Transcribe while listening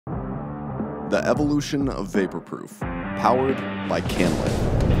The evolution of Vaporproof, powered by Canlet.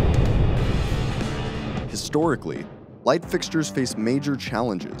 Historically, light fixtures face major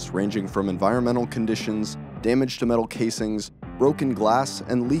challenges ranging from environmental conditions, damage to metal casings, broken glass,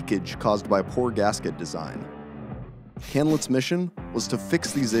 and leakage caused by poor gasket design. Canlet's mission was to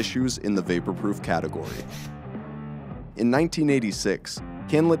fix these issues in the Vaporproof category. In 1986,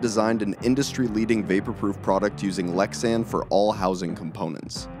 Canlet designed an industry-leading Vaporproof product using Lexan for all housing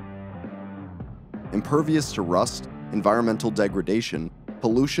components. Impervious to rust, environmental degradation,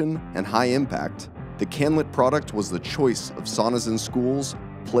 pollution, and high impact, the Canlet product was the choice of saunas in schools,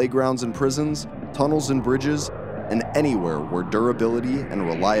 playgrounds in prisons, tunnels and bridges, and anywhere where durability and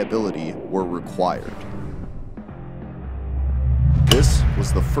reliability were required. This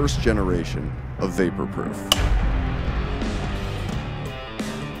was the first generation of Vaporproof.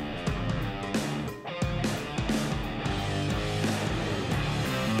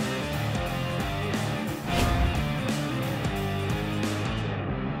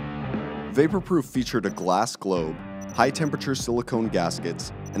 Vaporproof featured a glass globe, high-temperature silicone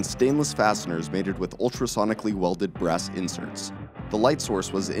gaskets, and stainless fasteners mated with ultrasonically welded brass inserts. The light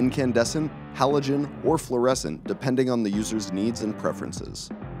source was incandescent, halogen, or fluorescent depending on the user's needs and preferences.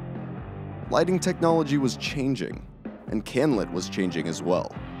 Lighting technology was changing, and Canlet was changing as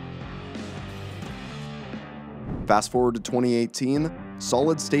well. Fast forward to 2018,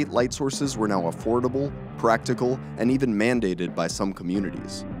 solid-state light sources were now affordable, practical, and even mandated by some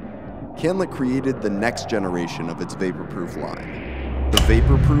communities. Canlet created the next generation of its Vaporproof line, the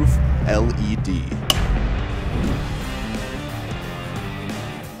Vaporproof LED.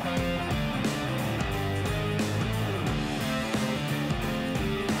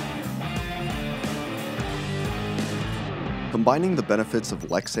 Combining the benefits of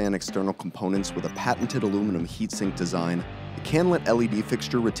Lexan external components with a patented aluminum heatsink design, the Canlet LED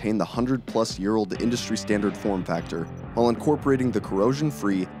fixture retained the 100-plus-year-old industry-standard form factor while incorporating the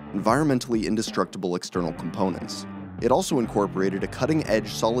corrosion-free, environmentally indestructible external components. It also incorporated a cutting-edge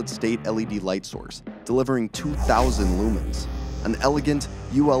solid-state LED light source, delivering 2,000 lumens, an elegant,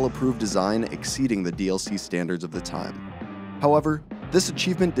 UL-approved design exceeding the DLC standards of the time. However, this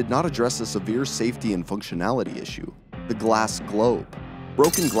achievement did not address a severe safety and functionality issue: the glass globe.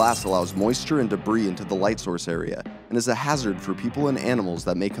 Broken glass allows moisture and debris into the light source area and is a hazard for people and animals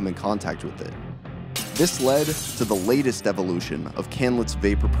that may come in contact with it. This led to the latest evolution of Canlet's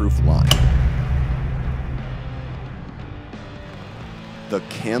Vaporproof line, the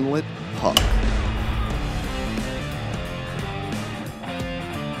Canlet PUK.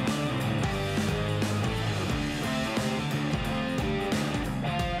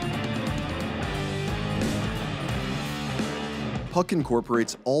 PUK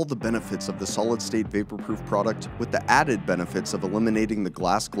incorporates all the benefits of the solid-state Vaporproof product with the added benefits of eliminating the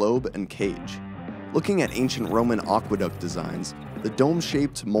glass globe and cage. Looking at ancient Roman aqueduct designs, the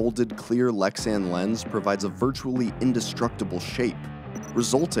dome-shaped, molded, clear Lexan lens provides a virtually indestructible shape,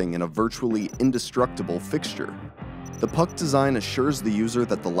 resulting in a virtually indestructible fixture. The PUK design assures the user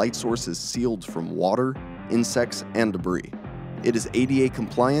that the light source is sealed from water, insects, and debris. It is ADA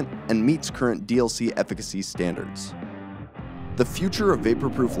compliant and meets current DLC efficacy standards. The future of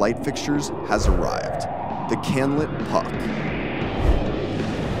Vaporproof light fixtures has arrived, the Canlet PUK.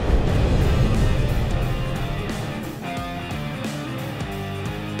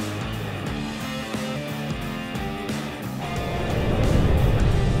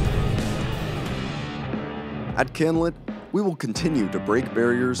 At Canlet, we will continue to break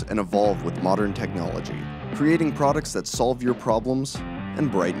barriers and evolve with modern technology, creating products that solve your problems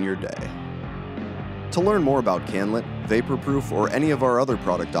and brighten your day. To learn more about Canlet, Vaporproof, or any of our other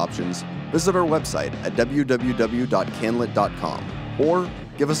product options, visit our website at www.canlet.com or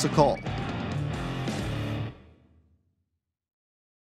give us a call